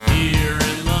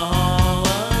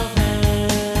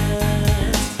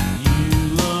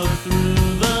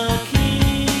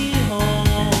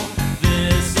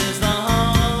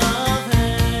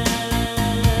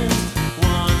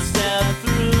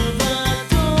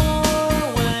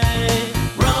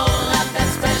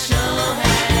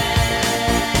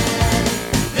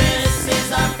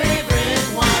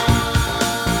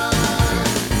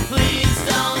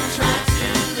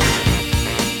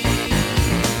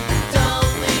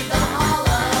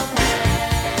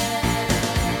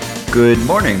Good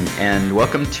morning, and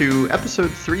welcome to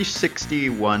episode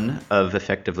 361 of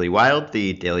Effectively Wild,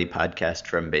 the daily podcast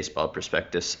from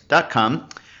baseballprospectus.com.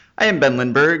 I am Ben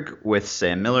Lindbergh with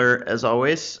Sam Miller, as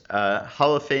always.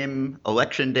 Hall of Fame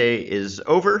election day is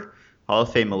over. Hall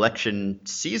of Fame election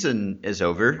season is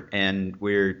over, and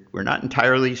we're not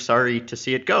entirely sorry to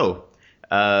see it go.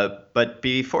 But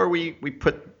before we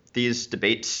put these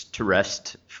debates to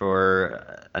rest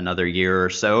for another year or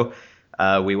so,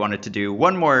 we wanted to do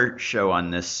one more show on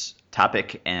this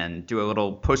topic and do a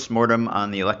little post-mortem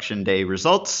on the election day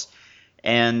results.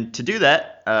 And to do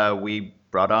that, we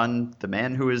brought on the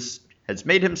man who has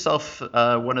made himself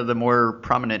one of the more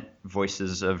prominent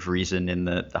voices of reason in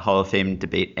the Hall of Fame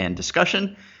debate and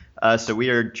discussion. So we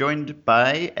are joined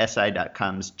by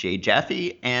SI.com's Jay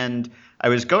Jaffe, and I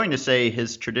was going to say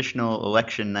his traditional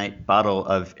election night bottle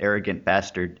of Arrogant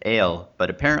Bastard Ale,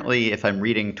 but apparently, if I'm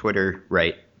reading Twitter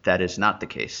right, that is not the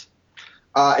case.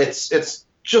 It's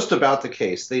just about the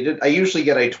case. I usually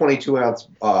get a 22-ounce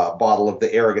bottle of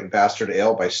the Arrogant Bastard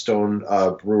Ale by Stone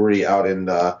Brewery out in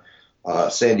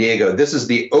San Diego. This is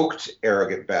the oaked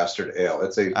Arrogant Bastard Ale.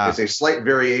 It's a slight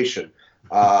variation.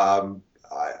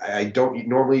 I don't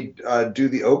normally do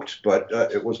the oaked, but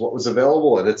it was what was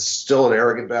available, and it's still an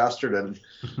Arrogant Bastard. And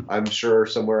I'm sure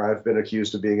somewhere I've been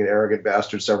accused of being an Arrogant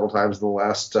Bastard several times in the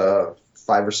last 5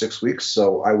 or 6 weeks.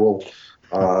 So I will.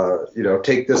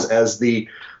 Take this as the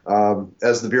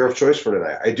beer of choice for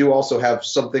tonight. I do also have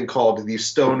something called the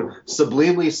Stone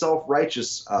Sublimely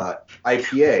Self-Righteous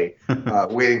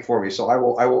IPA waiting for me. So I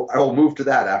will move to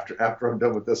that after I'm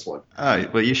done with this one. Oh,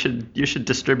 well, you should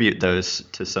distribute those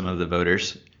to some of the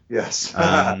voters. Yes.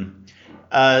 I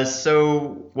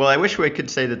wish we could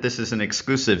say that this is an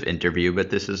exclusive interview, but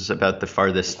this is about the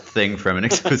farthest thing from an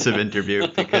exclusive interview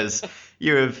because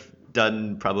you have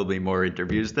done probably more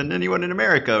interviews than anyone in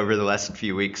America over the last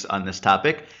few weeks on this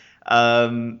topic.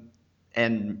 And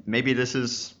maybe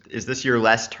is this your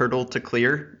last hurdle to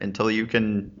clear until you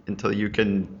can.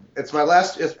 It's my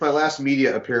last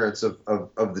media appearance of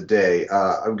the day.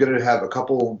 I'm going to have a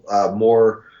couple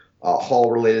more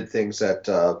Hall related things at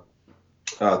the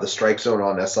Strike Zone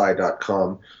on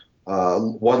SI.com.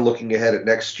 One looking ahead at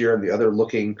next year and the other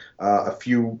looking a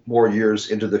few more years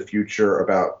into the future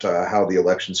about how the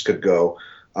elections could go.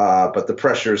 But the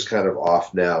pressure is kind of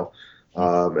off now.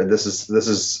 And this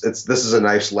is a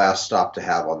nice last stop to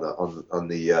have on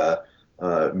the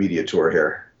media tour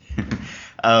here.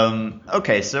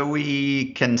 Okay, so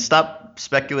we can stop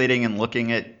speculating and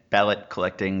looking at ballot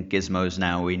collecting gizmos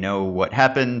now. We know what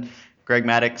happened. Greg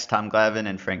Maddux, Tom Glavine,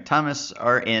 and Frank Thomas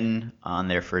are in on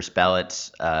their first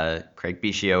ballots. Craig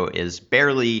Biggio is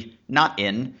barely not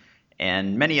in,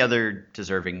 and many other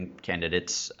deserving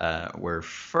candidates were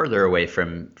further away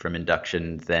from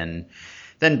induction than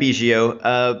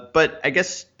Biggio. But I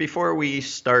guess before we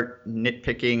start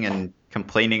nitpicking and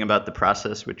complaining about the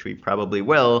process, which we probably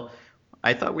will,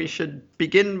 I thought we should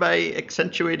begin by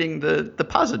accentuating the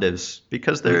positives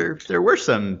because there were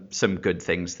some good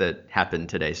things that happened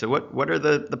today. So what are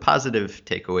the positive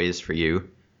takeaways for you?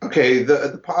 Okay,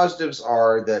 the positives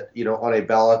are that, on a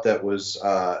ballot that was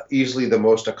easily the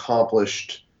most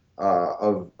accomplished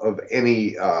of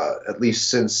any, at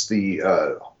least since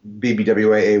the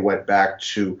BBWAA went back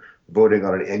to voting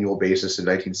on an annual basis in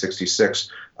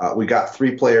 1966, we got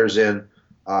 3 players in.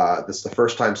 This is the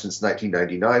first time since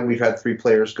 1999 we've had 3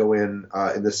 players go in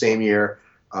the same year,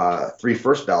 3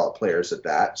 first ballot players at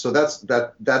that. So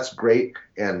that's great.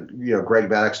 And Greg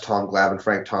Maddux, Tom Glavine,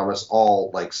 Frank Thomas,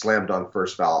 all like slam dunk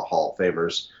first ballot Hall of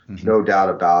Famers, no doubt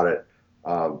about it.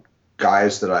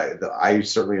 Guys that I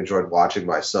certainly enjoyed watching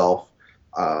myself,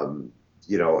 and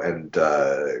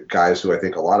guys who I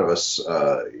think a lot of us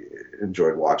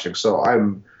enjoyed watching. So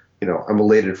I'm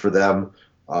elated for them.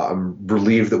 I'm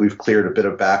relieved that we've cleared a bit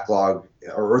of backlog,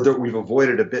 or that we've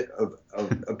avoided a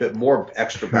bit more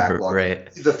extra backlog.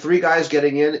 Right. The 3 guys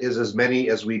getting in is as many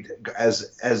as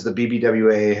the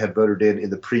BBWAA had voted in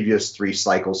the previous 3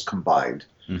 cycles combined.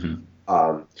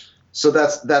 Mm-hmm. So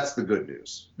that's the good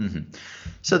news. Mm-hmm.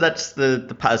 So that's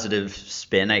the positive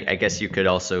spin. I guess you could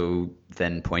also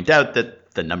then point out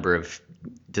that the number of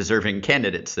deserving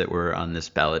candidates that were on this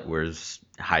ballot was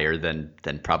higher than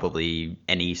probably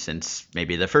any since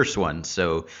maybe the first one.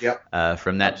 So yep.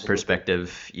 From that Absolutely.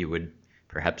 Perspective, you would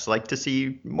perhaps like to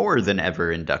see more than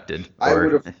ever inducted. I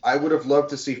would have loved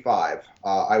to see 5.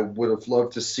 I would have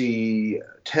loved to see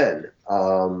 10.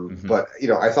 But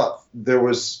I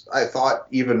thought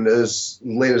even as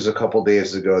late as a couple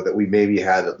days ago that we maybe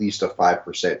had at least a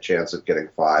 5% chance of getting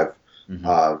 5,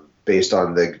 based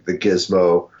on the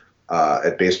gizmo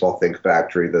at Baseball Think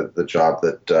Factory, the job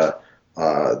that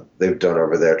they've done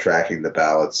over there, tracking the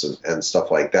ballots and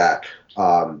stuff like that.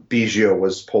 Biggio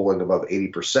was polling above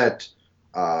 80%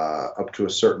 up to a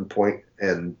certain point,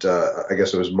 and I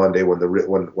guess it was Monday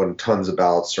when tons of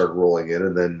ballots started rolling in,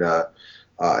 and then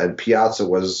and Piazza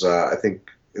was I think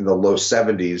in the low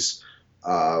 70s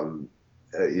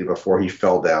before he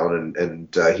fell down,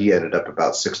 and he ended up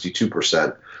about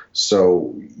 62%.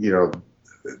 So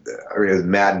I mean, it's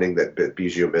maddening that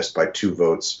Biggio missed by 2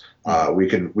 votes. We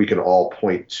can all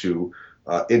point to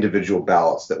individual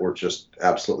ballots that were just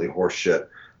absolutely horseshit.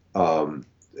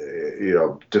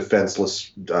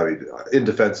 Defenseless,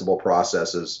 indefensible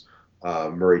processes.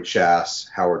 Murray Chass,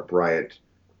 Howard Bryant,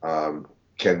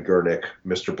 Ken Gurnick,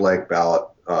 Mr. Blank Ballot,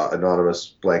 Anonymous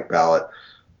Blank Ballot.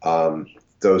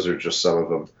 Those are just some of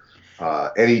them.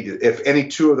 If any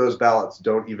 2 of those ballots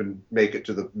don't even make it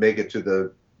to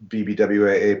the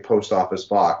BBWAA post office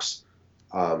box,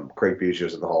 Craig Biggio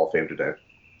is in the Hall of Fame today.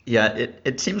 Yeah,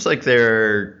 it seems like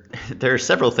there are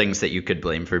several things that you could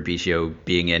blame for Biggio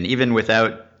being in, even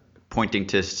without pointing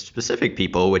to specific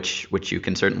people, which you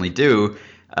can certainly do,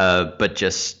 but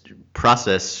just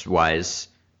process-wise,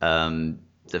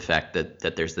 the fact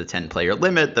that there's the 10-player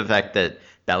limit, the fact that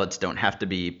ballots don't have to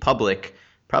be public,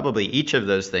 probably each of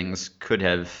those things could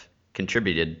have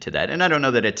contributed to that. And I don't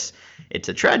know that it's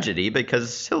a tragedy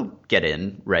because he'll get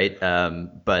in, right?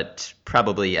 But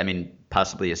probably, I mean,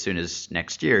 possibly as soon as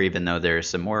next year, even though there are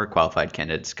some more qualified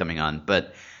candidates coming on.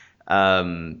 But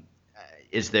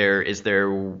is there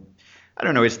I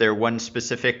don't know, is there one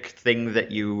specific thing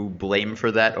that you blame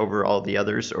for that over all the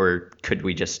others, or could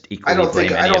we just equally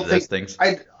blame any of those things?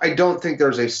 I don't think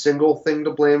there's a single thing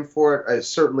to blame for it.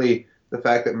 Certainly the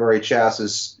fact that Murray Chass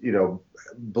is,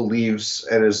 believes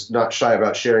and is not shy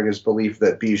about sharing his belief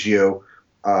that Biggio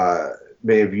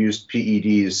may have used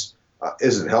PEDs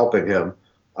isn't helping him.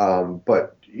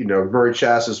 But Murray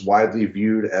Chass is widely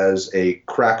viewed as a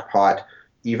crackpot,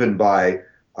 even by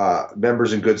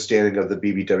members in good standing of the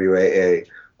BBWAA.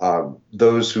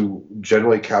 Those who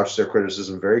generally couch their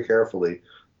criticism very carefully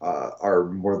are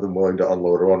more than willing to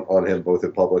unload on him, both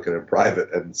in public and in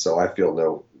private. And so I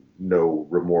feel no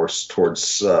remorse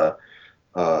towards joining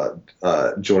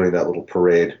that little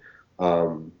parade.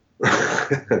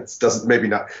 It doesn't maybe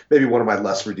one of my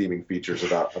less redeeming features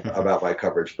about my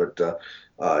coverage, but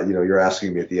you're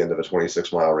asking me at the end of a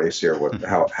 26-mile race here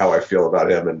how I feel about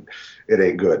him, and it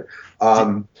ain't good.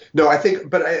 No, I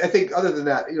think other than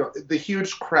that, the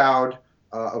huge crowd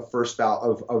of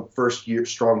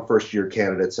strong first year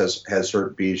candidates has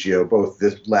hurt Biggio both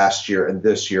this last year and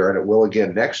this year, and it will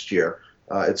again next year.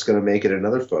 It's going to make it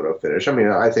another photo finish. I mean,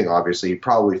 I think obviously he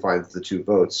probably finds the 2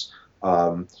 votes.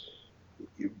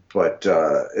 But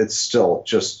it's still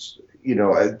just,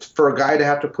 for a guy to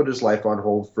have to put his life on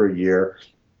hold for a year,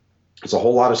 there's a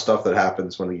whole lot of stuff that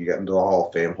happens when you get into the Hall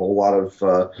of Fame, a whole lot of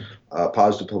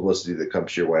positive publicity that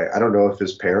comes your way. I don't know if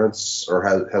his parents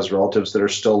or has relatives that are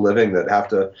still living that have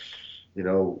to,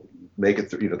 make it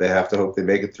through, they have to hope they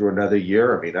make it through another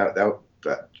year. I mean, that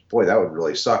would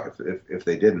really suck if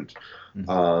they didn't.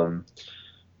 Mm-hmm.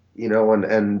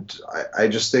 And I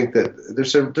just think that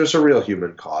there's a real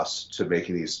human cost to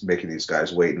making these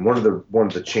guys wait. And one of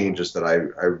the changes that I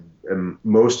am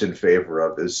most in favor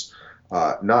of is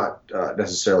not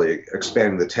necessarily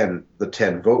expanding the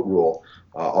 10 vote rule,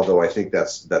 although I think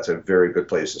that's a very good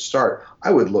place to start.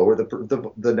 I would lower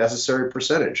the necessary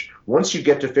percentage. Once you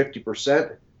get to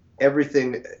 50%,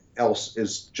 everything else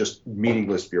is just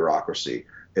meaningless bureaucracy.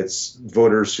 It's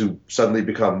voters who suddenly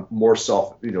become more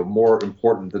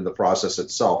important than the process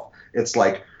itself. It's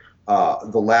like the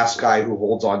last guy who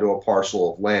holds onto a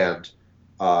parcel of land,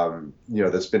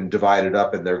 that's been divided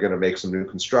up, and they're going to make some new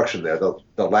construction there.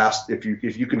 The last, if you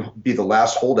can be the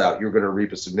last holdout, you're going to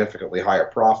reap a significantly higher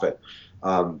profit.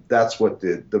 That's what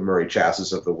the Murray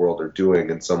Chasses of the world are doing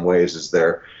in some ways. Is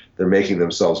they're making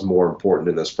themselves more important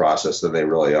in this process than they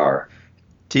really are.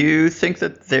 Do you think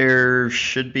that there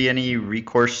should be any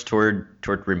recourse toward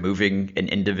removing an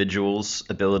individual's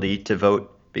ability to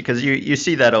vote? Because you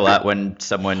see that a lot when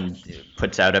someone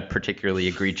puts out a particularly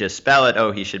egregious ballot.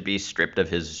 Oh, he should be stripped of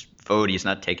his vote. He's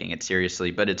not taking it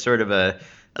seriously. But it's sort of a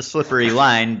slippery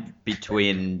line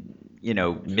between,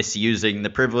 misusing the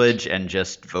privilege and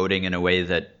just voting in a way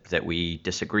that we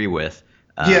disagree with.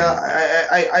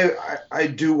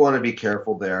 I do want to be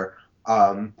careful there.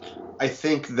 I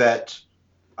think that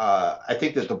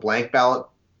the blank ballot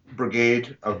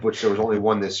brigade, of which there was only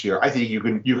one this year, I think you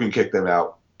can kick them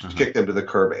out, kick them to the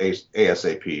curb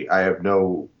ASAP. I have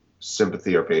no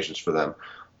sympathy or patience for them.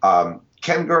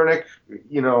 Ken Gurnick,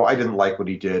 I didn't like what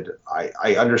he did.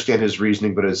 I understand his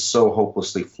reasoning, but it's so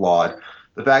hopelessly flawed.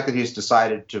 The fact that he's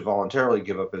decided to voluntarily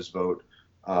give up his vote,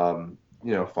 fine.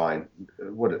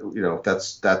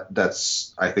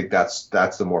 That's I think that's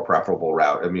the more preferable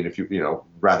route. I mean, if you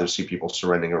rather see people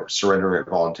surrendering it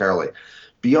voluntarily.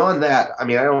 Beyond that, I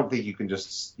mean, I don't think you can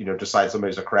just decide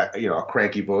somebody's a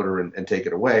cranky voter and take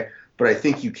it away. But I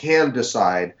think you can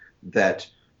decide that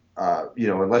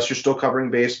unless you're still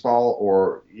covering baseball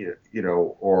or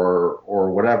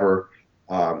whatever.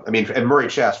 I mean, and Murray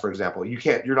Chess, for example,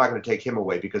 you're not going to take him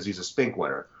away because he's a Spink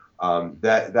winner.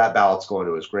 That ballot's going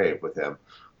to his grave with him,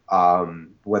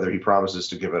 whether he promises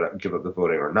to give up the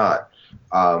voting or not.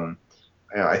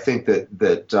 I think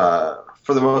that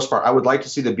for the most part, I would like to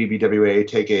see the BBWA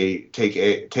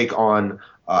take on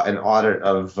an audit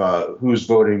of who's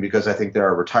voting, because I think there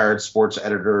are retired sports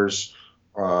editors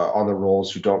on the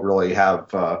rolls who don't really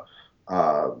have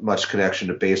much connection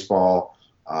to baseball,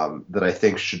 that I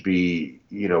think should be,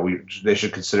 they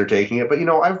should consider taking it. But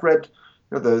I've read,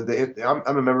 I'm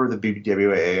a member of the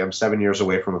BBWA. I'm 7 years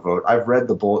away from a vote. I've read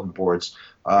the bulletin boards.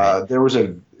 There was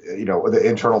the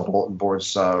internal bulletin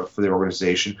boards for the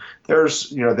organization. There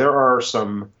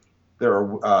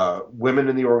are women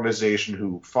in the organization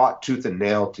who fought tooth and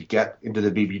nail to get into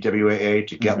the BBWAA,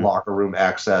 to get locker room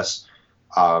access,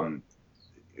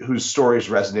 whose stories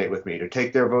resonate with me. To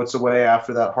take their votes away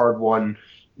after that hard-won,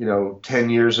 10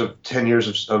 years of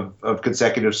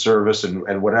consecutive service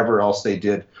and whatever else they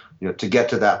did, to get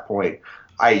to that point.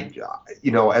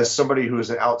 As somebody who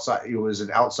is an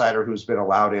outsider who's been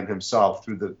allowed in himself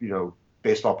through the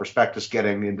Baseball Prospectus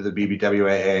getting into the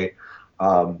BBWAA,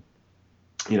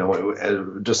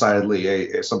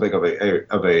 decidedly something of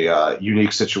a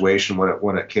unique situation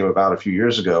when it came about a few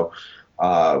years ago,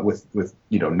 with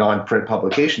non-print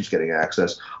publications getting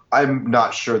access. I'm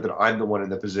not sure that I'm the one in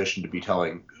the position to be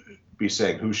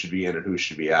saying who should be in and who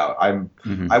should be out.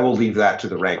 I will leave that to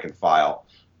the rank and file.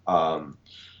 The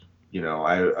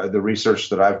research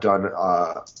that I've done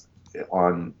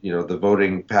on the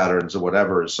voting patterns or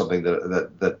whatever is something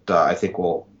that I think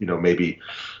will maybe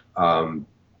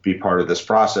be part of this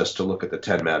process to look at the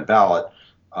 10-man ballot.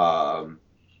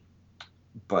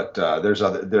 But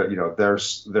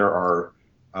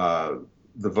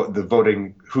the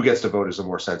voting, who gets to vote is a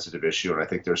more sensitive issue, and I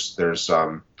think there's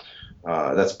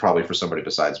that's probably for somebody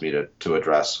besides me to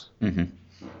address. Mm-hmm.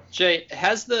 Jay,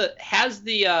 has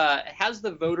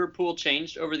the voter pool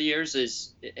changed over the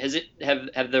years?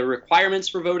 Have the requirements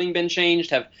for voting been changed?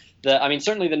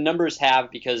 Certainly the numbers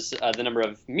have, because the number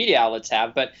of media outlets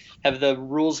have, but have the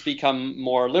rules become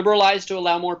more liberalized to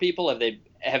allow more people?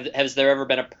 Has there ever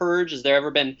been a purge? Has there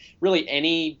ever been really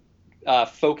any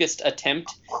focused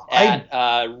attempt at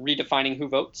redefining who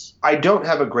votes? I don't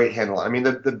have a great handle on it. I mean,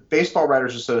 the Baseball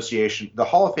Writers Association, the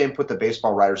Hall of Fame put the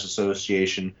Baseball Writers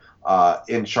Association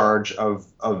in charge of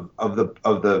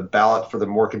the ballot for the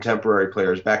more contemporary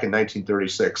players back in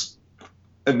 1936,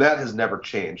 and that has never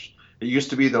changed. It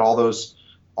used to be that all those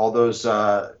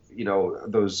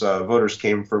voters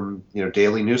came from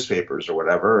daily newspapers or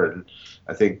whatever, and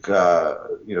I think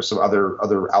some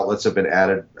other outlets have been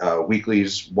added,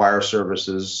 weeklies, wire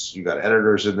services. You've got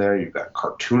editors in there, you've got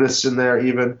cartoonists in there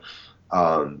even.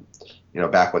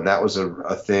 Back when that was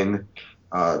a thing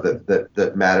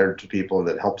that mattered to people and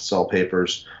that helped sell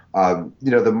papers.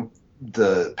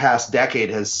 The past decade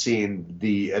has seen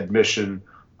the admission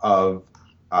of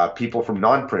people from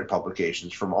non-print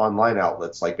publications, from online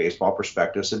outlets like Baseball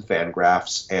Prospectus and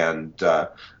Fangraphs and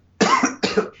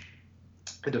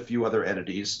and a few other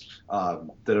entities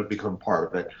that have become part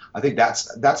of it. I think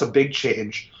that's a big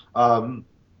change. And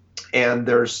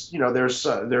there's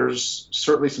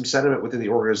certainly some sentiment within the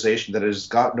organization that has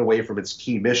gotten away from its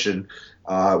key mission,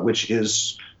 which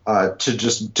is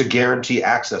to guarantee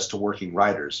access to working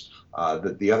writers.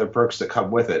 The other perks that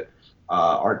come with it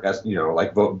aren't, as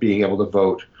like being able to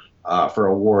vote for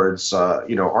awards,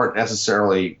 aren't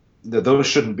necessarily, those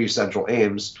shouldn't be central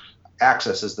aims.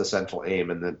 Access is the central aim,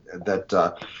 and that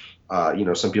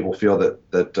some people feel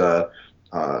that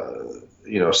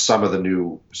some of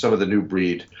the new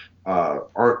breed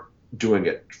aren't doing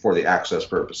it for the access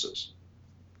purposes.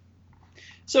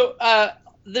 So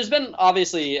there's been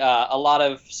obviously a lot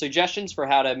of suggestions for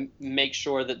how to make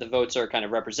sure that the votes are kind of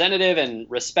representative and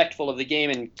respectful of the game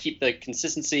and keep the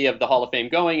consistency of the Hall of Fame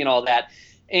going and all that.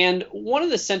 And one of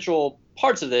the central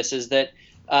parts of this is that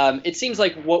it seems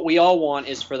like what we all want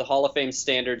is for the Hall of Fame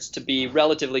standards to be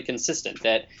relatively consistent.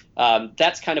 That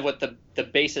that's kind of what the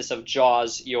basis of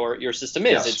JAWS, your system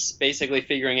is. Yes. It's basically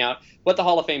figuring out what the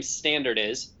Hall of Fame standard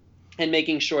is and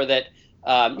making sure that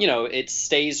it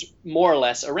stays more or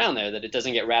less around there, that it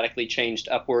doesn't get radically changed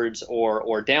upwards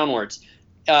or downwards.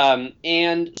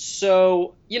 And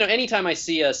so, anytime I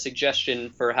see a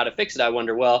suggestion for how to fix it, I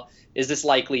wonder, well, is this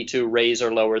likely to raise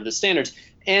or lower the standards?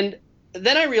 And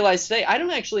then I realized today, I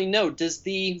don't actually know. Does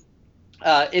the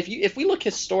if we look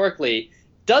historically,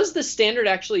 does the standard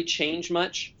actually change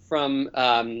much from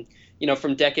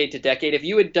from decade to decade? If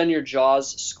you had done your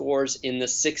JAWS scores in the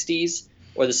 60s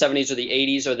or the 70s or the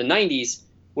 80s or the 90s,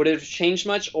 would it have changed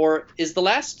much? Or is the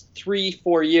last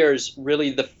 3-4 years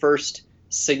really the first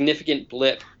significant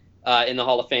blip in the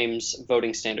Hall of Fame's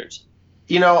voting standards?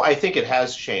 I think it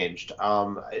has changed.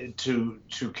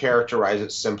 To characterize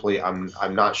it simply, I'm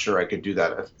not sure I could do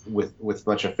that with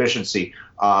much efficiency.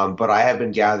 But I have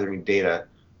been gathering data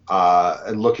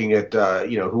and looking at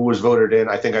who was voted in.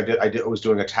 I think I was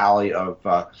doing a tally of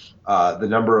the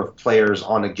number of players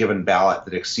on a given ballot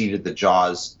that exceeded the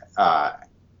JAWS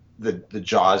the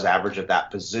JAWS average at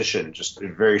that position. Just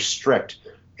very strict,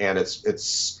 and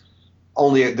it's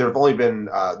only there have only been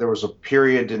there was a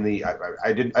period in the I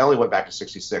only went back to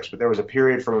 66, but there was a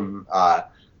period from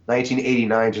 1989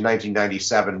 to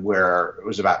 1997 where it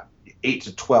was about 8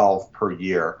 to 12 per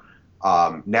year.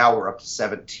 Now we're up to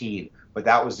 17, but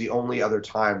that was the only other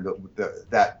time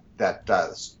that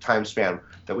time span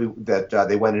that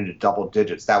they went into double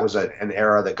digits. That was an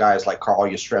era that guys like Carl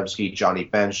Yastrzemski, Johnny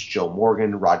Bench, Joe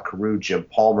Morgan, Rod Carew, Jim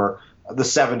Palmer, the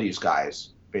 70s guys,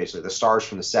 basically the stars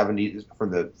from the 70s,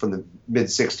 from the mid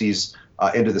 60s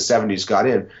into the 70s got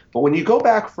in. But when you go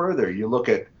back further, you look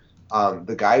at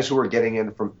the guys who were getting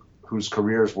in from whose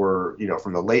careers were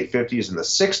from the late 50s and the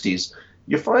 60s.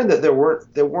 You find that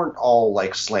they weren't all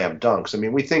like slam dunks. I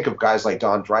mean, we think of guys like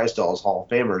Don Drysdale as Hall of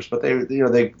Famers, but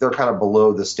they're kind of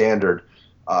below the standard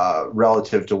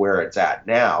relative to where it's at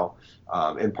now,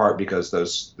 in part because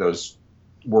those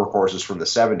workhorses from the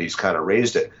 70s kind of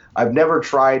raised it. I've never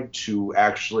tried to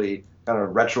actually kind of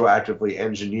retroactively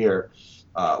engineer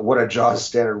what a JAWS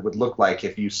standard would look like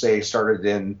if you started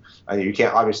in. I mean, you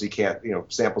can't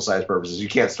sample size purposes, you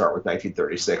can't start with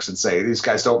 1936 and say these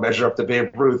guys don't measure up to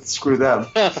Babe Ruth, screw them.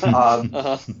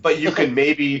 But you can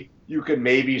maybe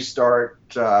start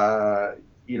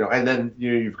and then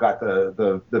you've got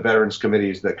the veterans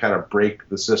committees that kind of break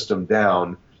the system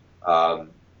down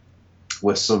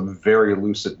with some very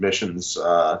loose admissions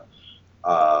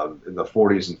in the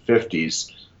 40s and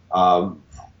 50s.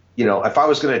 If I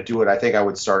was going to do it, I think I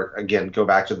would start again, go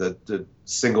back to the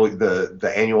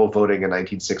annual voting in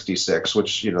 1966,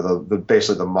 which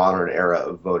basically the modern era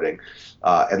of voting,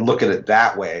 and look at it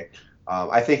that way.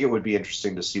 I think it would be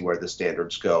interesting to see where the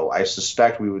standards go. I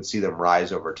suspect we would see them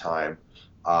rise over time,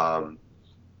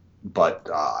 but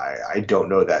I don't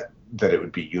know that it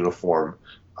would be uniform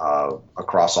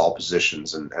across all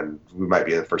positions, and we might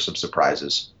be in for some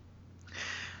surprises.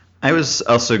 I was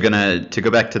also gonna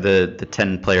go back to the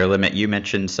 10-player limit. You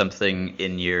mentioned something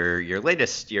in your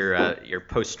latest your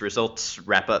post results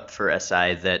wrap up for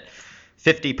SI that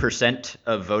 50%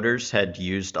 of voters had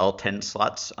used all 10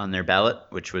 slots on their ballot,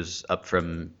 which was up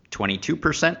from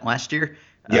 22% last year.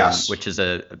 Yes, which is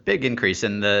a big increase.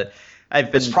 And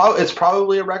it's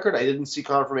probably a record. I didn't see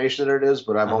confirmation that it is,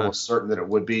 but I'm almost certain that it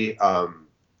would be, at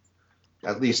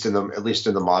least in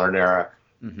the modern era.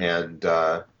 Mm-hmm. And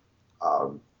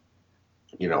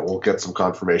we'll get some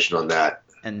confirmation on that.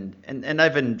 And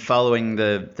I've been following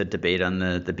the debate on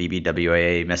the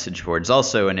BBWAA message boards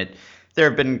also, and there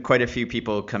have been quite a few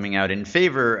people coming out in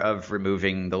favor of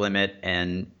removing the limit,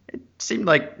 and it seemed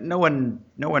like no one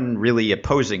really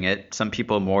opposing it. Some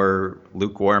people more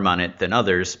lukewarm on it than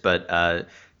others, but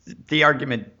the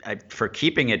argument for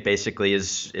keeping it basically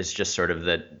is just sort of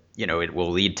that it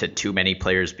will lead to too many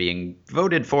players being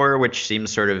voted for, which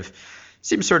seems sort of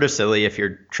silly. If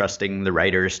you're trusting the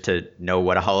writers to know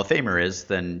what a Hall of Famer is,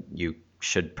 then you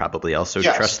should probably also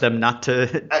trust them not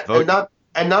to vote.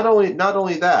 And not only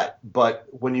that, but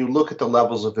when you look at the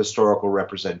levels of historical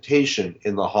representation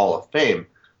in the Hall of Fame,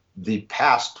 the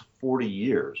past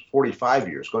 45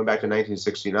 years, going back to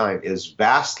 1969, is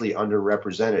vastly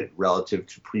underrepresented relative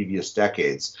to previous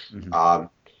decades. Mm-hmm.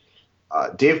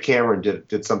 Dave Cameron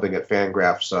did something at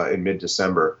Fangraphs in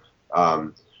mid-December,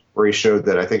 where he showed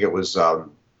that I think it was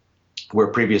where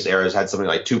previous eras had something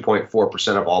like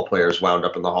 2.4% of all players wound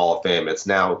up in the Hall of Fame. It's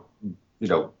now,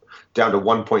 down to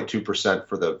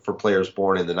 1.2% for players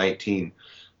born in the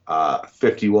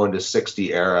 1951 to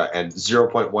 60 era, and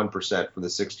 0.1% from the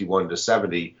 61 to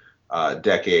 70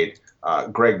 decade.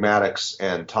 Greg Maddux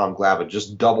and Tom Glavine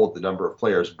just doubled the number of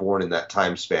players born in that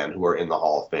time span who are in the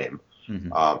Hall of Fame.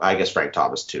 Mm-hmm. I guess Frank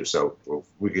Thomas too. So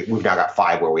we've now got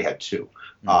 5 where we had 2.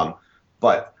 Mm-hmm.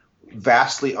 But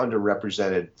vastly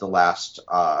underrepresented the last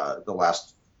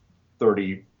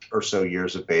 30 or so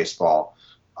years of baseball.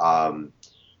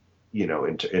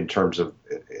 in terms of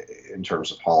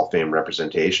Hall of Fame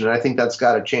representation. And I think that's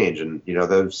got to change. And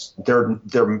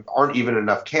there aren't even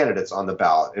enough candidates on the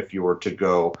ballot if you were to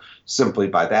go simply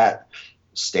by that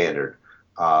standard.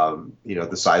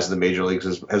 The size of the major leagues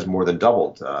has more than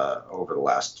doubled over the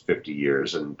last 50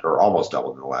 years, or almost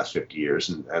doubled in the last 50 years,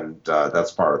 and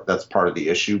that's part of the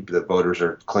issue. The voters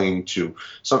are clinging to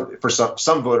some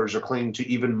voters are clinging to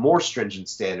even more stringent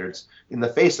standards in the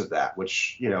face of that,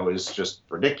 which is just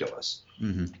ridiculous.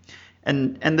 Mm-hmm.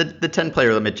 And the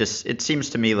 10-player limit it seems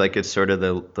to me like it's sort of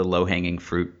the low-hanging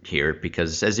fruit here,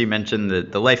 because as you mentioned,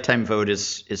 the lifetime vote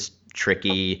is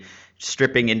tricky.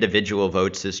 Stripping individual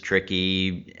votes is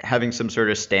tricky. Having some sort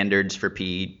of standards for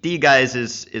PED guys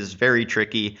is very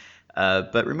tricky.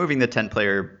 But removing the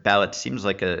 10-player ballot seems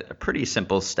like a pretty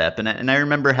simple step. And I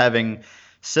remember having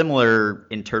similar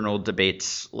internal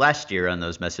debates last year on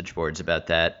those message boards about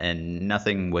that, and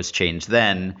nothing was changed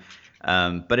then.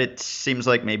 But it seems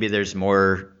like maybe there's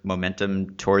more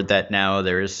momentum toward that now.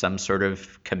 There is some sort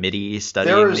of committee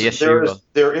studying the issue.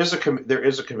 There is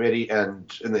a committee,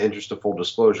 and in the interest of full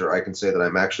disclosure, I can say that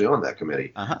I'm actually on that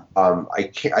committee. Uh-huh.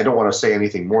 I don't want to say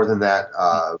anything more than that.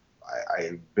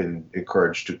 I've been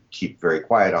encouraged to keep very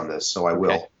quiet on this, so I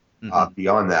will. Okay. Mm-hmm.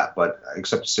 Beyond that, but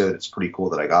except to say that it's pretty cool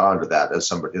that I got onto that as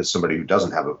somebody who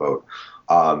doesn't have a vote.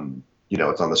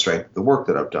 It's on the strength of the work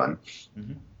that I've done.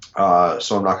 Mm-hmm.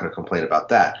 So I'm not going to complain about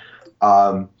that.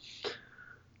 The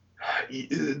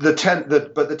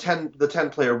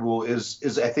 10-player rule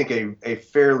is I think a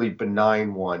fairly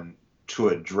benign one to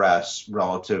address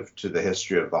relative to the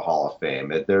history of the Hall of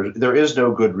Fame. There is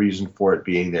no good reason for it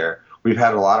being there. We've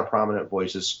had a lot of prominent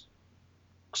voices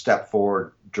step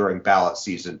forward during ballot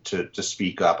season to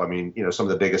speak up. I mean, some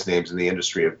of the biggest names in the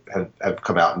industry have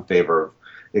come out in favor of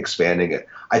expanding it.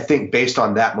 I think based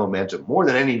on that momentum, more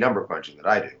than any number crunching that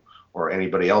I do or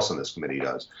anybody else on this committee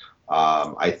does,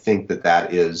 I think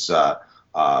that is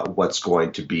what's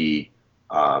going to be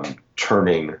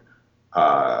turning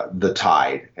the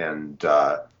tide. And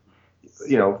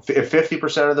if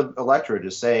 50% of the electorate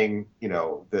is saying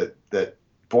that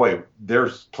boy,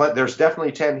 there's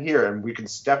definitely 10 here, and we can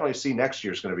definitely see next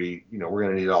year's going to be we're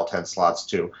going to need all 10 slots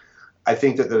too. I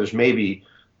think that there's maybe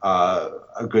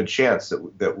a good chance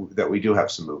that we do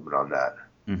have some movement on that.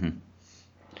 Mm-hmm.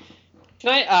 Can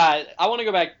I want to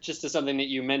go back just to something that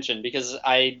you mentioned, because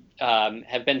I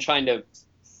have been trying to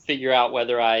figure out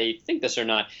whether I think this or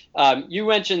not. You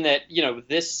mentioned that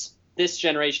this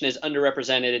generation is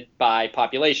underrepresented by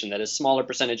population, that a smaller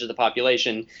percentage of the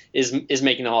population is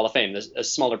making the Hall of Fame. A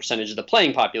smaller percentage of the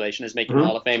playing population is making the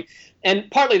Hall of Fame.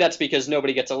 And partly that's because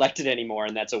nobody gets elected anymore,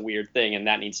 and that's a weird thing, and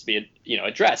that needs to be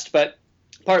addressed. But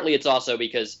partly it's also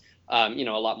because a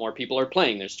lot more people are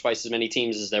playing. There's twice as many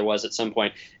teams as there was at some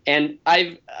point. And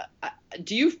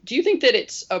do you think that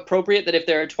it's appropriate that if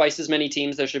there are twice as many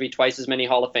teams, there should be twice as many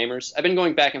Hall of Famers? I've been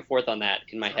going back and forth on that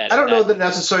in my head. I don't know that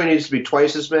necessarily needs to be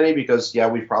twice as many, because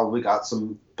we've probably got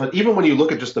some. But even when you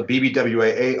look at just the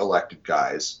BBWAA elected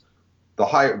guys, the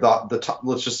top,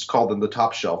 let's just call them the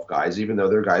top shelf guys, even though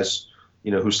they're guys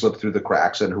who slip through the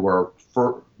cracks and who are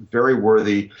very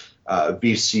worthy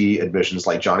VC admissions,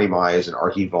 like Johnny Mize and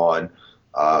Archie Vaughan.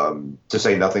 To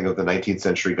say nothing of the 19th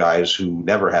century guys who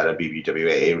never had a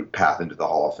BBWAA path into the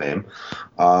Hall of Fame.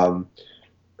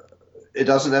 It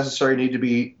doesn't necessarily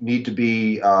need to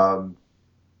be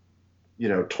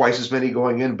twice as many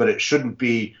going in, but it shouldn't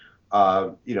be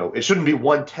it shouldn't be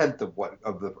 1/10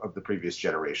 of the previous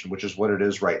generation, which is what it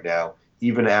is right now,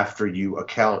 even after you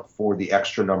account for the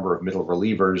extra number of middle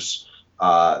relievers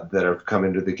that have come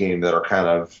into the game that are kind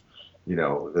of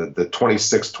the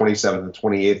 26th, 27th, and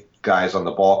 28th guys on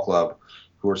the ball club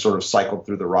who are sort of cycled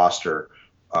through the roster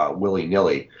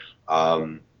willy-nilly.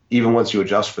 Even once you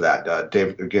adjust for that,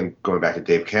 Dave, again, going back to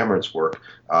Dave Cameron's work,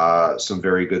 some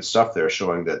very good stuff there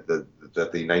showing that the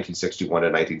 1961 to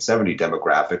 1970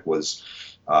 demographic was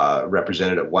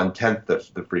represented at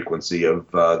 1/10 the frequency of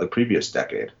the previous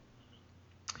decade.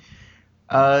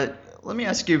 Let me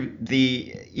ask you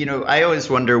I always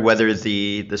wonder whether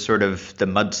the sort of the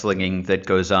mudslinging that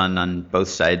goes on both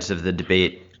sides of the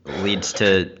debate leads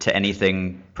to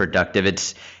anything productive.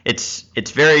 It's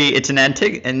an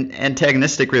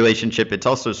antagonistic relationship. It's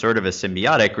also sort of a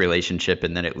symbiotic relationship,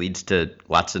 and then it leads to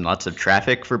lots and lots of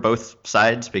traffic for both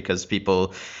sides, because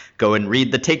people go and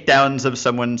read the takedowns of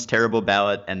someone's terrible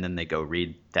ballot, and then they go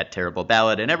read that terrible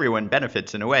ballot, and everyone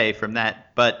benefits in a way from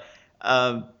that. But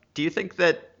do you think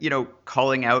that,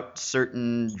 calling out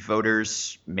certain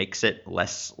voters makes it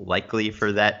less likely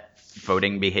for that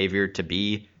voting behavior to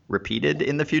be repeated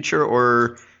in the future?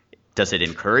 Or does it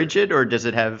encourage it, or does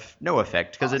it have no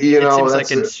effect? Because it seems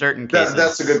like in certain cases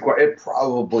that's a good question. It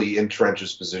probably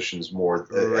entrenches positions more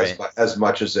Right. as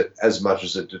much as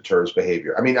it deters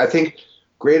behavior. I mean, I think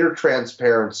greater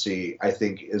transparency, I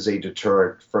think, is a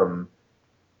deterrent from,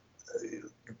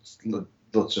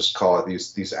 let's just call it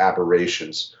these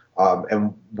aberrations.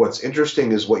 And what's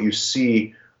interesting is what you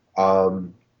see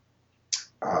with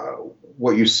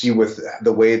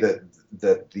the way that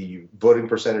the voting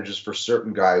percentages for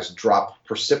certain guys drop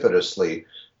precipitously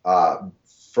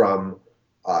from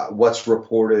what's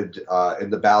reported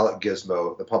in the ballot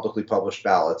gizmo, the publicly published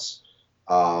ballots,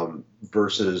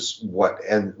 versus what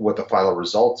the final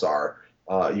results are.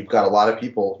 You've got a lot of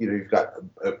people. You've got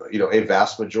a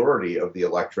vast majority of the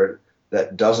electorate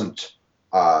that doesn't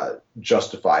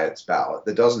justify its ballot,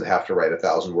 that doesn't have to write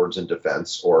 1,000 words in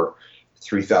defense or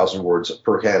 3,000 words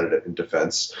per candidate in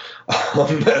defense,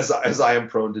 as I am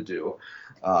prone to do.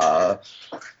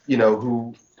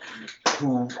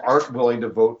 Who aren't willing to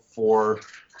vote for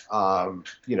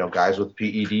guys with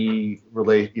PED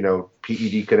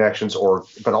connections,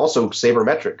 but also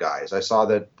sabermetric guys. I saw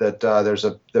that there's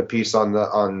the piece on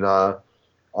the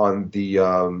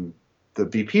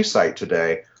BP site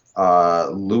today.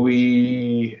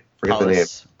 Louis, forget the name.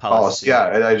 Policy.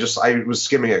 Yeah, and I was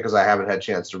skimming it because I haven't had a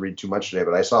chance to read too much today,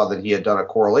 but I saw that he had done a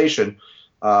correlation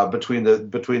between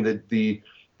the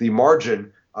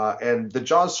margin and the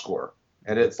JAWS score,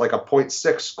 and it's like a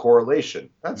 0.6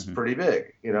 correlation. That's pretty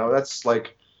big. That's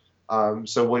like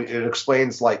so when it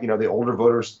explains, like, the older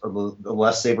voters, the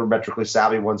less sabermetrically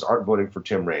savvy ones, aren't voting for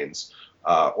Tim Raines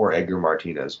or Edgar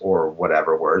Martinez or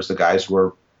whatever, whereas the guys who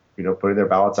are putting their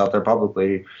ballots out there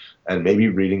publicly and maybe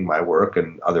reading my work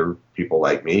and other people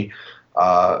like me,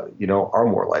 are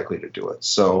more likely to do it.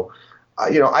 So,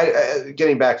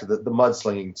 getting back to the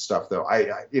mudslinging stuff, though,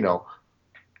 I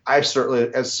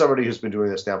certainly, as somebody who's been doing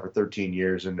this now for 13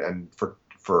 years and for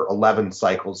 11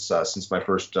 cycles since my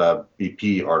first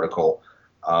BP article,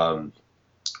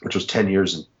 which was 10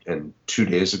 years and 2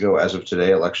 days ago as of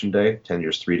today, Election Day, 10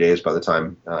 years, 3 days by the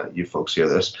time you folks hear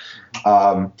this.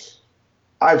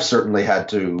 I've certainly had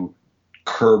to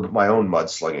curb my own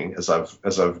mudslinging as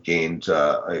I've gained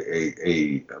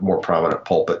a more prominent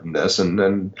pulpit in this, and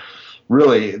then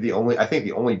really the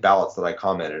only ballots that I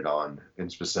commented on in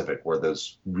specific were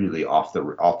those really off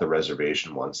the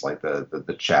reservation ones, like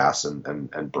the Chass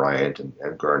and Bryant and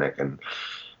Gurnick, and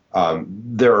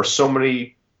there are so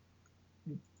many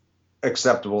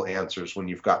acceptable answers when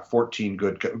you've got 14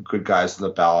 good guys on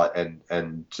the ballot and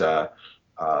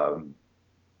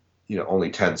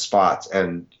only 10 spots.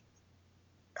 And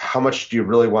how much do you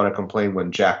really want to complain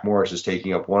when Jack Morris is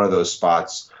taking up one of those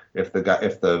spots if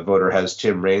the voter has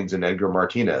Tim Raines and Edgar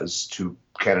Martinez, two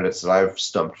candidates that I've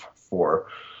stumped for,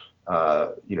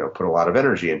 put a lot of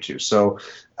energy into. So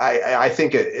I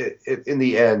think it in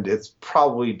the end, it's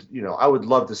probably, I would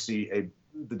love to see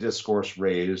the discourse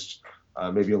raised,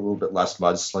 maybe a little bit less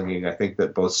mudslinging. I think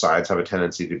that both sides have a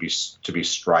tendency to be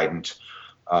strident.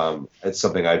 It's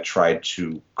something I tried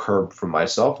to curb from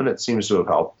myself, and it seems to have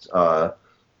helped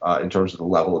in terms of the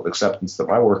level of acceptance that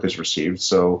my work has received.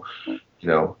 So,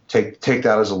 take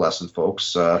that as a lesson,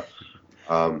 folks.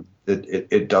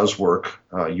 It does work.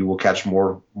 You will catch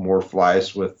more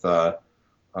flies with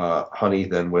honey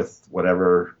than with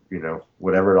whatever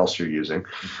else you're using.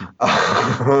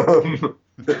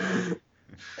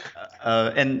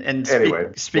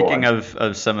 Anyway, speaking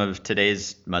of some of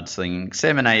today's mudslinging,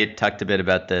 Sam and I talked a bit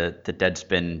about the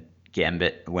Deadspin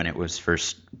gambit when it was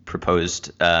first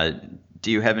proposed. Do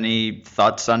you have any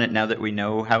thoughts on it now that we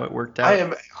know how it worked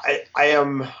out?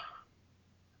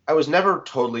 I was never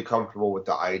totally comfortable with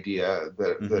the idea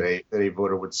that a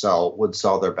voter would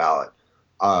sell their ballot.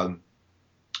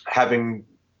 Having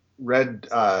read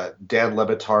Dan Le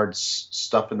Batard's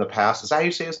stuff in the past, is that how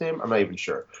you say his name? I'm not even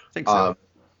sure. I think so.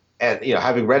 And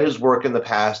having read his work in the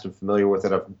past and familiar with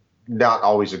it, I've not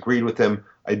always agreed with him.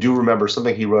 I do remember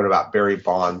something he wrote about Barry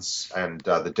Bonds and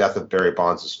the death of Barry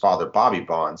Bonds' father, Bobby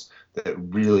Bonds, that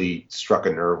really struck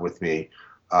a nerve with me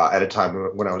at a time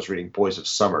when I was reading Boys of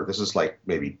Summer. This is like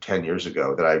maybe 10 years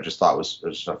ago, that I just thought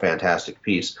was a fantastic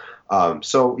piece.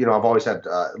 So I've always had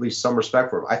at least some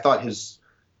respect for him. I thought his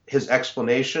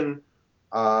explanation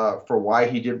for why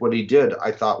he did what he did,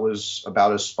 I thought was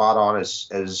about as spot on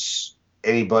as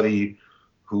anybody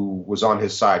who was on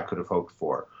his side could have hoped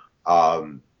for.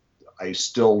 I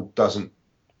still doesn't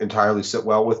entirely sit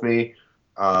well with me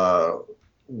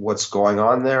what's going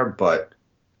on there, but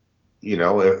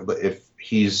if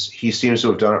he seems to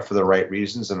have done it for the right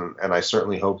reasons, and I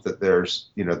certainly hope that there's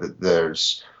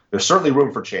certainly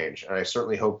room for change, and I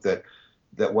certainly hope that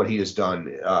that what he has done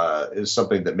is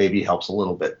something that maybe helps a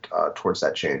little bit towards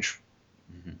that change.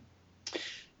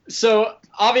 So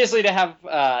obviously, to have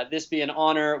this be an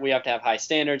honor, we have to have high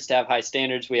standards. To have high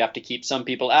standards, we have to keep some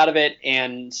people out of it.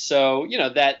 And so,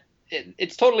 that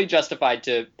it's totally justified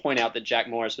to point out that Jack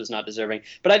Morris was not deserving.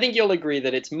 But I think you'll agree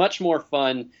that it's much more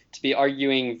fun to be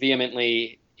arguing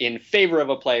vehemently in favor of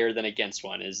a player than against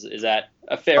one. Is that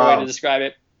a fair way to describe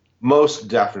it? Most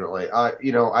definitely. I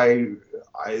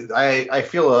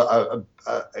feel a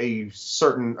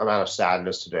certain amount of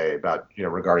sadness today about,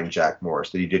 regarding Jack Morris,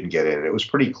 that he didn't get in. It was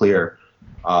pretty clear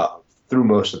through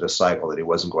most of the cycle that he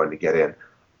wasn't going to get in.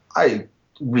 I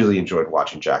really enjoyed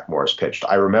watching Jack Morris pitched.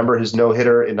 I remember his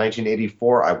no-hitter in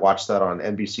 1984. I watched that on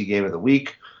NBC Game of the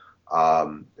Week.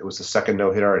 It was the second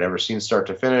no-hitter I'd ever seen start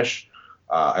to finish.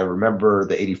 I remember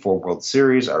the 84 World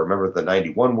Series. I remember the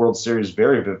 91 World Series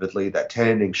very vividly. That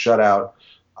 10-inning shutout,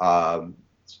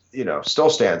 still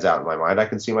stands out in my mind. I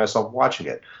can see myself watching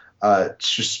it. To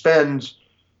spend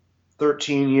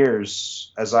 13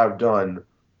 years, as I've done,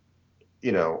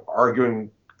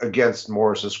 arguing against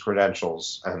Morris's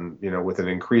credentials and, with an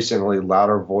increasingly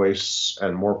louder voice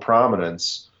and more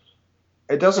prominence,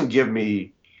 it doesn't give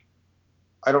me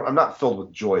I'm not filled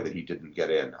with joy that he didn't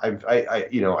get in.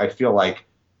 I feel like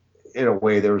in a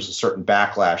way there was a certain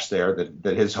backlash there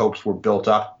that his hopes were built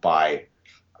up by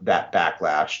that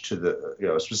backlash to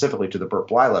the, specifically to the Burt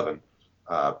Blyleven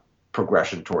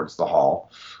progression towards the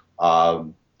Hall.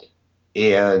 Morris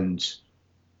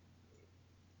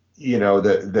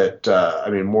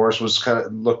was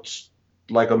looked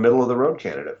like a middle of the road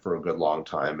candidate for a good long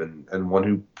time and one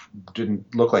who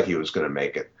didn't look like he was going to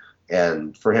make it.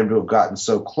 And for him to have gotten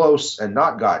so close and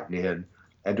not gotten in,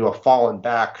 and to have fallen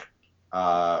back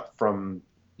from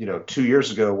 2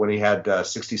 years ago when he had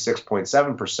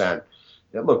 66.7%,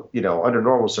 look, under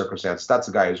normal circumstances, that's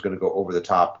a guy who's going to go over the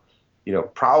top,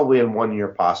 probably in 1 year,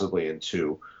 possibly in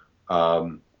two.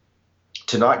 To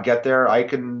not get there,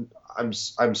 I'm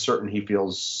certain he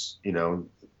feels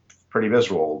pretty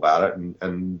miserable about it,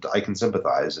 and I can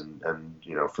sympathize. And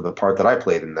for the part that I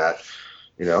played in that.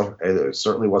 It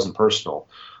certainly wasn't personal.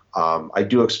 I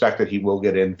do expect that he will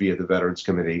get in via the Veterans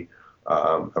Committee,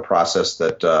 a process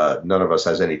that none of us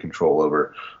has any control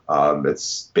over.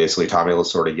 It's basically Tommy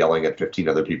Lasorda yelling at 15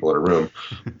 other people in a room,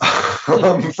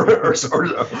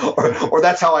 or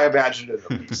that's how I imagined it,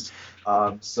 at least.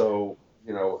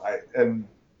 And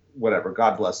whatever.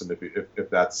 God bless him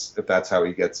if that's how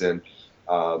he gets in.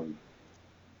 I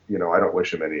don't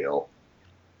wish him any ill.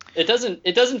 It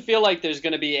doesn't feel like there's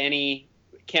going to be any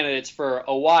candidates for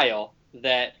a while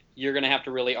that you're going to have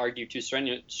to really argue too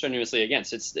strenuously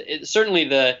against. It's certainly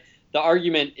the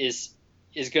argument is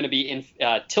going to be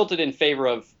tilted in favor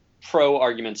of pro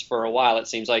arguments for a while. It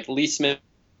seems like Lee Smith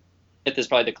is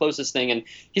probably the closest thing, and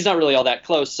he's not really all that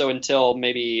close. So until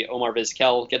maybe Omar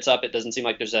Vizquel gets up, it doesn't seem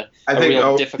like there's a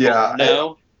real difficult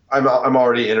no. I'm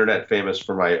already internet famous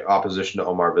for my opposition to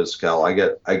Omar Vizquel.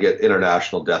 I get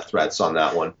international death threats on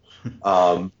that one.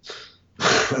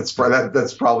 That's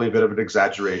probably a bit of an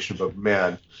exaggeration, but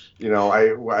man,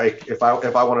 if I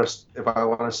want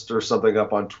to stir something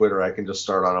up on Twitter, I can just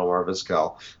start on Omar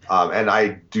Vizquel. And I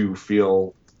do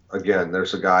feel, again,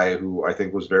 there's a guy who I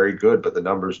think was very good, but the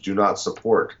numbers do not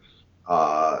support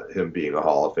him being a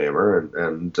Hall of Famer,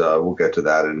 and we'll get to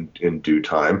that in due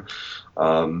time.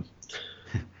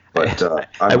 But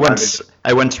I once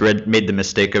made the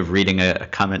mistake of reading a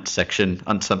comment section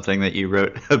on something that you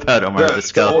wrote about Omar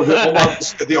Vizquel.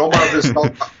 The Omar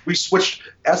Vizquel.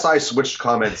 SI switched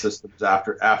comment systems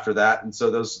after that, and so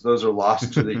those are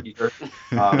lost to the ether.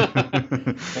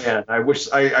 And I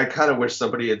kind of wish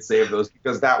somebody had saved those,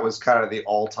 because that was kind of the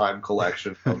all-time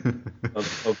collection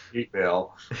of hate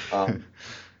mail.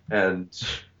 And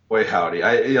boy howdy,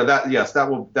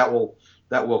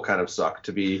 that will kind of suck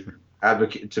to be.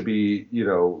 Arguing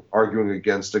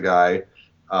against a guy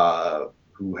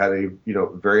who had a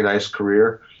very nice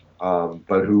career,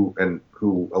 but who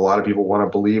a lot of people want to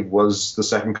believe was the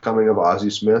second coming of Ozzie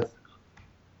Smith,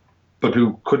 but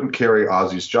who couldn't carry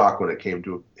Ozzie's jock when it came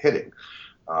to hitting.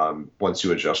 Once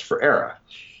you adjust for era,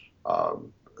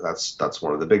 that's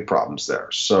one of the big problems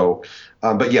there. So,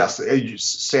 but yes,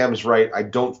 Sam's right. I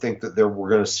don't think that we're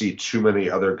going to see too many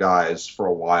other guys for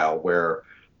a while where.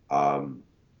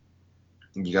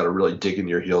 You got to really dig in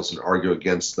your heels and argue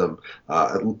against them,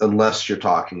 unless you're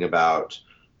talking about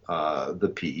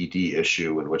the PED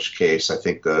issue, in which case I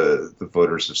think the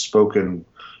voters have spoken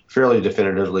fairly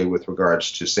definitively with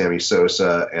regards to Sammy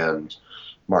Sosa and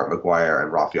Mark McGwire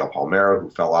and Rafael Palmeiro, who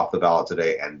fell off the ballot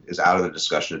today and is out of the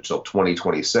discussion until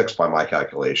 2026 by my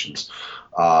calculations.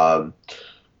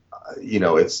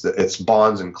 it's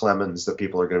Bonds and Clemens that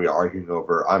people are going to be arguing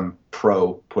over. I'm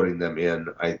pro putting them in.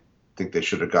 I think they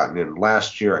should have gotten in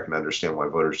last year. I can understand why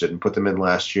voters didn't put them in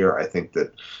last year. I think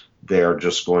that they're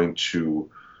just going to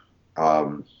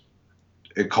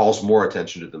it calls more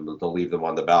attention to them to leave them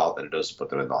on the ballot than it does to put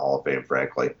them in the Hall of Fame,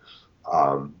 frankly.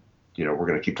 We're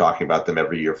going to keep talking about them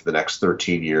every year for the next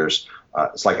 13 years.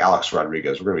 It's like Alex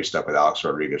Rodriguez. We're going to be stuck with Alex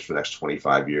Rodriguez for the next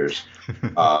 25 years.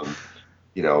 Between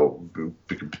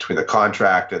the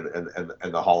contract and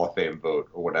the Hall of Fame vote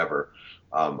or whatever,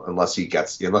 unless he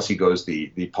goes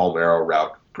the Palmeiro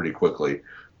route pretty quickly,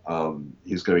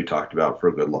 he's going to be talked about for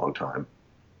a good long time.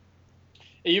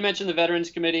 You mentioned the Veterans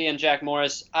Committee and Jack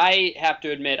Morris. I have to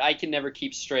admit, I can never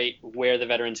keep straight where the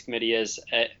Veterans Committee is.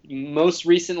 Most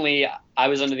recently, I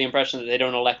was under the impression that they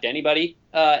don't elect anybody,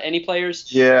 any players,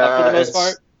 for the most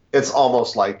part. It's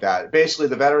almost like that. Basically,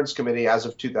 the Veterans Committee, as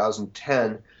of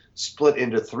 2010, split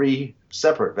into 3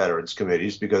 separate Veterans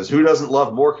Committees because who doesn't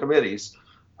love more committees?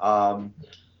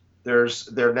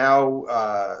 They're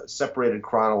now separated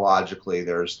chronologically.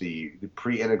 There's the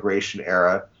pre-integration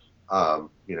era,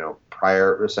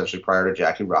 prior to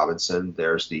Jackie Robinson.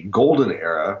 There's the golden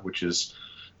era, which is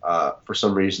for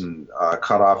some reason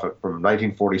cut off from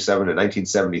 1947 to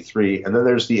 1973, and then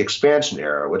there's the expansion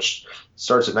era, which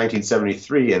starts at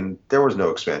 1973, and there was no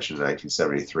expansion in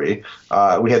 1973.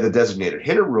 We had the designated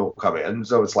hitter rule come in,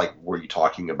 so it's like, were you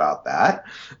talking about that?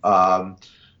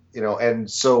 And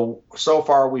so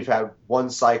far we've had one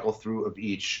cycle through of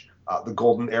each. The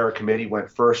Golden Era Committee went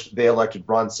first. They elected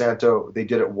Ron Santo. They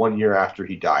did it 1 year after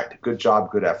he died. Good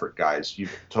job, good effort, guys. You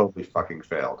totally fucking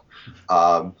failed.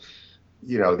 Then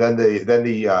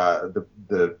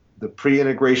the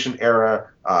pre-integration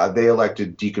era, they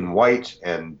elected Deacon White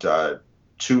and 2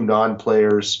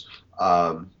 non-players.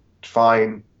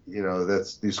 Fine,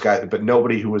 that's these guys, but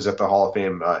nobody who was at the Hall of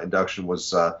Fame induction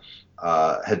was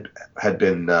had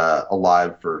been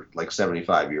alive for like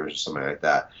 75 years or something like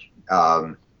that.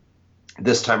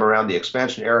 This time around, the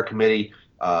expansion era committee,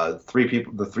 the three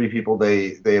people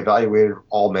they evaluated,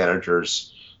 all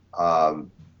managers.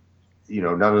 None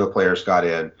of the players got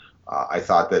in. I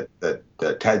thought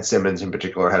that Ted Simmons in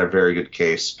particular had a very good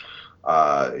case.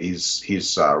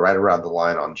 He's right around the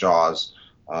line on Jaws.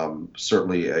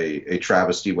 Certainly a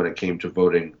travesty when it came to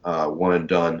voting one and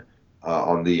done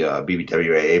on the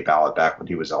BBWAA ballot back when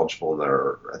he was eligible in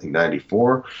there, I think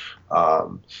 94.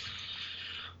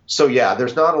 So yeah,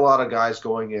 there's not a lot of guys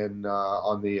going in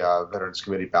on the Veterans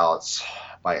Committee ballots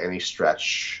by any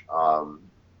stretch,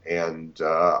 and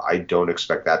I don't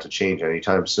expect that to change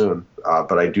anytime soon.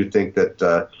 But I do think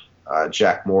that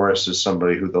Jack Morris is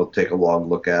somebody who they'll take a long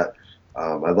look at.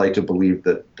 I'd like to believe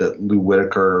that Lou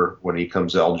Whitaker, when he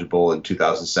comes eligible in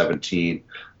 2017,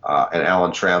 and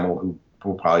Alan Trammell, who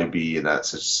will probably be in that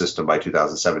system by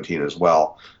 2017 as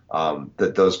well,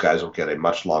 that those guys will get a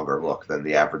much longer look than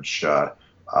the average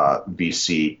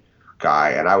VC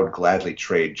guy. And I would gladly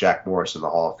trade Jack Morris in the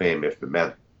Hall of Fame if it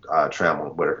meant Trammell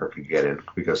and Whitaker could get in,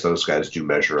 because those guys do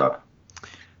measure up.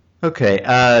 Okay,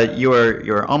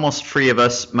 you're almost free of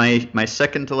us. My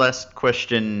second to last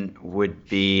question would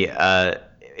be,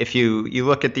 if you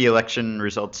look at the election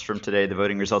results from today, the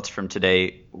voting results from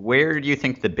today, where do you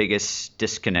think the biggest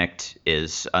disconnect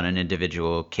is on an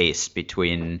individual case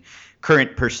between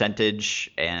current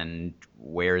percentage and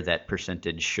where that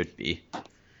percentage should be?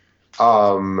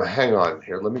 Hang on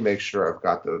here. Let me make sure I've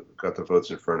got the votes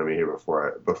in front of me here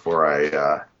before I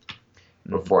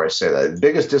say that. The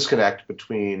biggest disconnect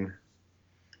between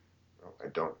I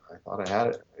thought I had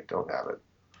it. I don't have it.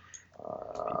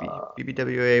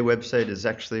 BBWA website is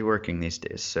actually working these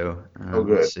days, so good.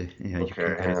 Let's see. Yeah, you Okay,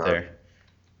 can put it there.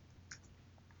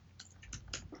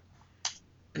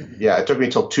 Yeah, it took me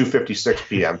until 2:56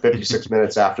 p.m., 56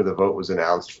 minutes after the vote was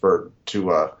announced to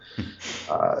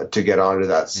get onto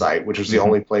that site, which was the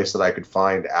only place that I could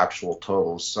find actual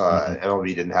totals. MLB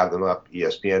didn't have them up,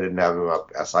 ESPN didn't have them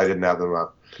up, SI didn't have them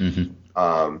up.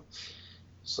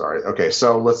 Sorry. Okay,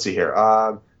 so let's see here.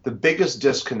 The biggest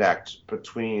disconnect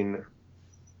between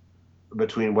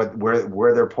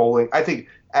where they're polling, I think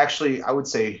actually I would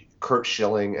say Curt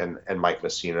Schilling and Mike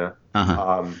Messina.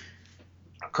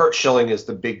 Curt Schilling is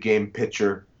the big game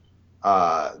pitcher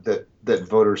that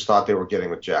voters thought they were getting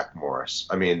with Jack Morris.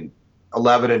 I mean,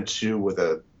 11-2 with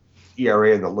a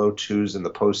ERA in the low 2s in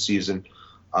the postseason.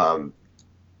 The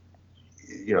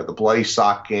bloody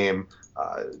sock game,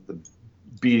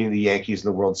 beating the Yankees in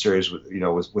the World Series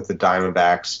with the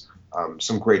Diamondbacks.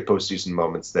 Some great postseason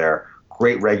moments there.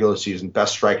 Great regular season,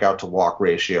 best strikeout to walk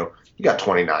ratio. He got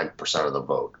 29% of the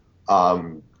vote.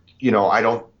 I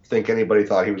don't think anybody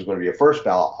thought he was going to be a first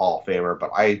ballot Hall of Famer,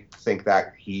 but I think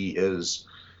that he is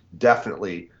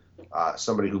definitely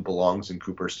somebody who belongs in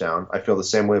Cooperstown. I feel the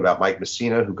same way about Mike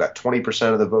Messina, who got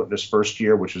 20% of the vote in his first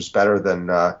year, which was better than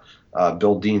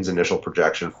Bill Dean's initial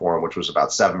projection for him, which was about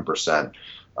 7%,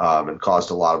 and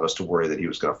caused a lot of us to worry that he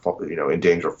was going to, in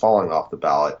danger of falling off the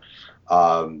ballot.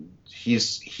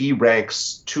 He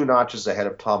ranks 2 notches ahead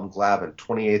of Tom Glavine,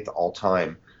 28th all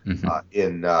time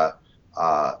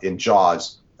in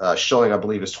Jaws. Schilling, I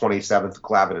believe, is 27th.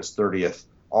 Glavine is 30th.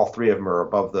 All 3 of them are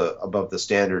above the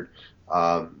standard.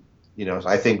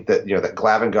 I think that that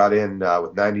Glavine got in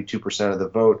with 92% of the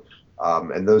vote,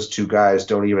 and those 2 guys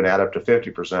don't even add up to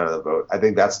 50% of the vote. I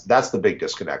think that's the big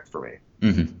disconnect for me.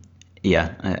 Mm-hmm.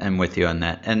 Yeah, I'm with you on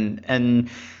that. And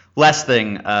last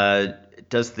thing,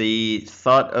 does the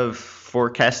thought of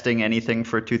forecasting anything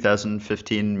for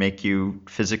 2015 make you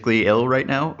physically ill right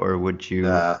now, or would you?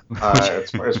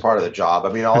 It's part of the job.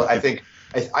 I mean, I think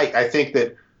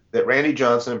that Randy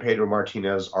Johnson and Pedro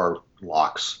Martinez are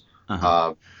locks.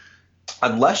 Uh-huh.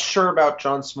 I'm less sure about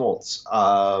John Smoltz,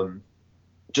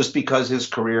 just because his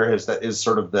career is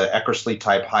sort of the Eckersley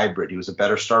type hybrid. He was a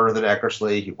better starter than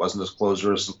Eckersley. He wasn't as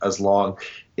closer as long.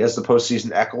 He has the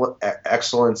postseason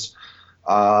excellence.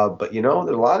 But there's a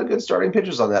lot of good starting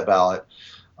pitchers on that ballot.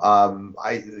 I'm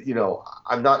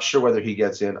not sure whether he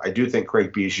gets in. I do think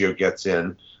Craig Biggio gets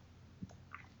in.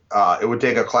 It would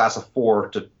take a class of 4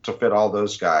 to fit all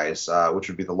those guys, which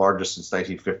would be the largest since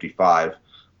 1955.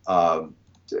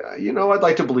 I'd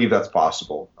like to believe that's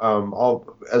possible.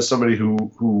 As somebody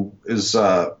who is,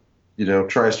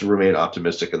 tries to remain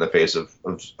optimistic in the face of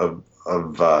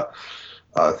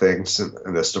things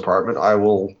in this department, I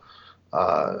will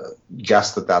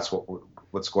guess that that's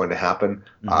what's going to happen.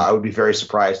 Mm-hmm. I would be very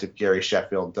surprised if Gary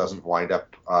Sheffield doesn't wind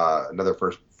up another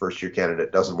first year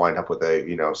candidate doesn't wind up with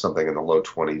something in the low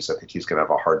 20s. I think he's going to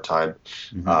have a hard time,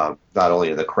 not only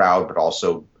in the crowd but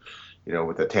also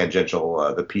with the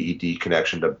tangential the PED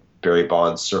connection to Barry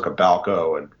Bonds circa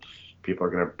Balco, and people are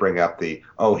going to bring up he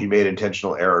made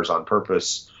intentional errors on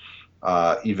purpose.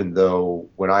 Even though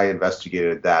when I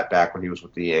investigated that back when he was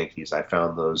with the Yankees, I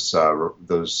found those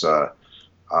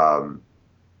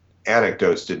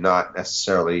anecdotes did not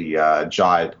necessarily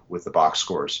jibe with the box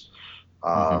scores.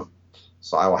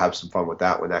 So I will have some fun with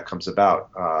that when that comes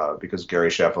about, because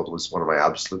Gary Sheffield was one of my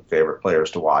absolute favorite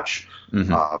players to watch,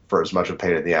 for as much a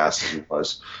pain in the ass as he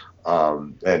was.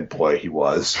 And boy, he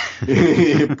was.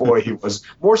 Boy, he was.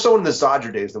 More so in the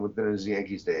Dodger days than in his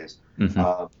Yankees days.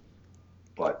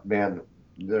 But man,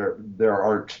 there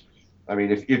aren't. I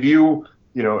mean, if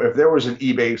there was an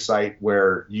eBay site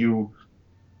where you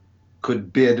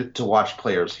could bid to watch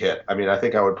players hit, I mean, I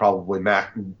think I would probably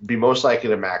be most likely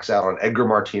to max out on Edgar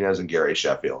Martinez and Gary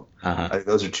Sheffield. I think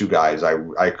those are 2 guys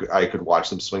I could watch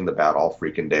them swing the bat all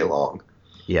freaking day long.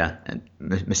 Yeah, and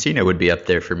Messina would be up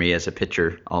there for me as a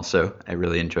pitcher also. I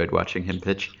really enjoyed watching him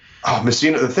pitch. Oh,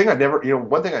 Messina, one thing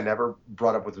I never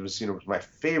brought up with Messina was my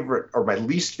favorite or my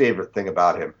least favorite thing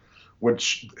about him,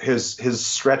 which his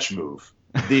stretch move,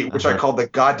 which I called the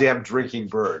goddamn drinking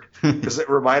bird, because it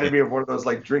reminded me of one of those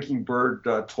like drinking bird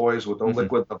toys with the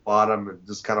liquid at the bottom, and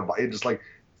just like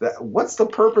that. What's the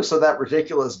purpose of that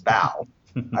ridiculous bow?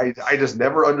 I just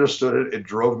never understood it. It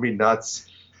drove me nuts.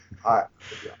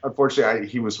 Unfortunately,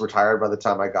 he was retired by the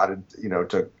time I got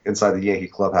to inside the Yankee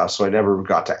clubhouse, so I never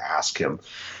got to ask him.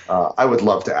 I would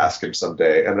love to ask him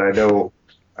someday, and I know,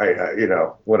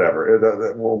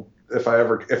 whatever. Well, if I'm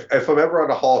ever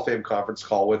on a Hall of Fame conference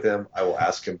call with him, I will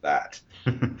ask him that.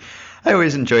 I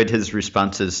always enjoyed his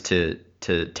responses to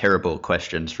terrible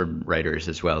questions from writers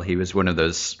as well. He was one of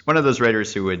those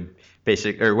writers who would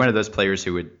one of those players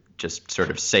who would just sort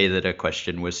of say that a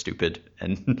question was stupid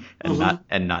and not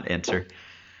answer.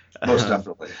 Most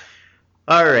definitely.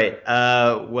 All right.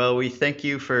 Well, we thank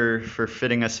you for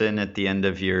fitting us in at the end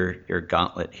of your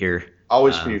gauntlet here.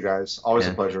 Always for you guys. Always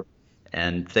a pleasure.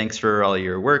 And thanks for all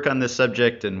your work on this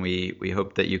subject. And we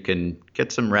hope that you can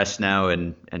get some rest now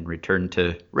and return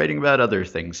to writing about other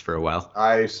things for a while.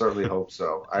 I certainly hope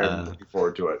so. I'm looking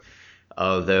forward to it.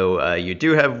 Although you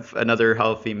do have another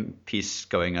Hall of Fame piece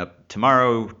going up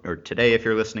tomorrow or today if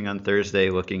you're listening on Thursday,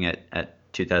 looking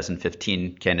at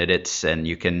 2015 candidates, and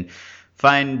you can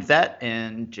find that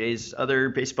and Jay's other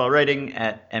baseball writing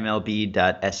at mlb.si.com.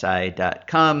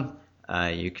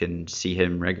 You can see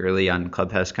him regularly on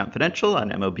Clubhouse Confidential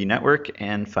on MLB Network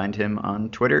and find him on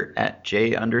Twitter at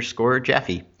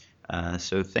J_Jaffe.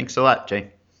 So thanks a lot,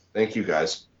 Jay. Thank you,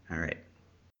 guys. All right.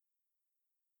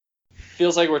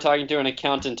 Feels like we're talking to an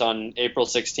accountant on April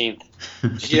 16th.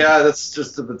 Yeah,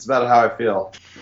 that's about how I feel.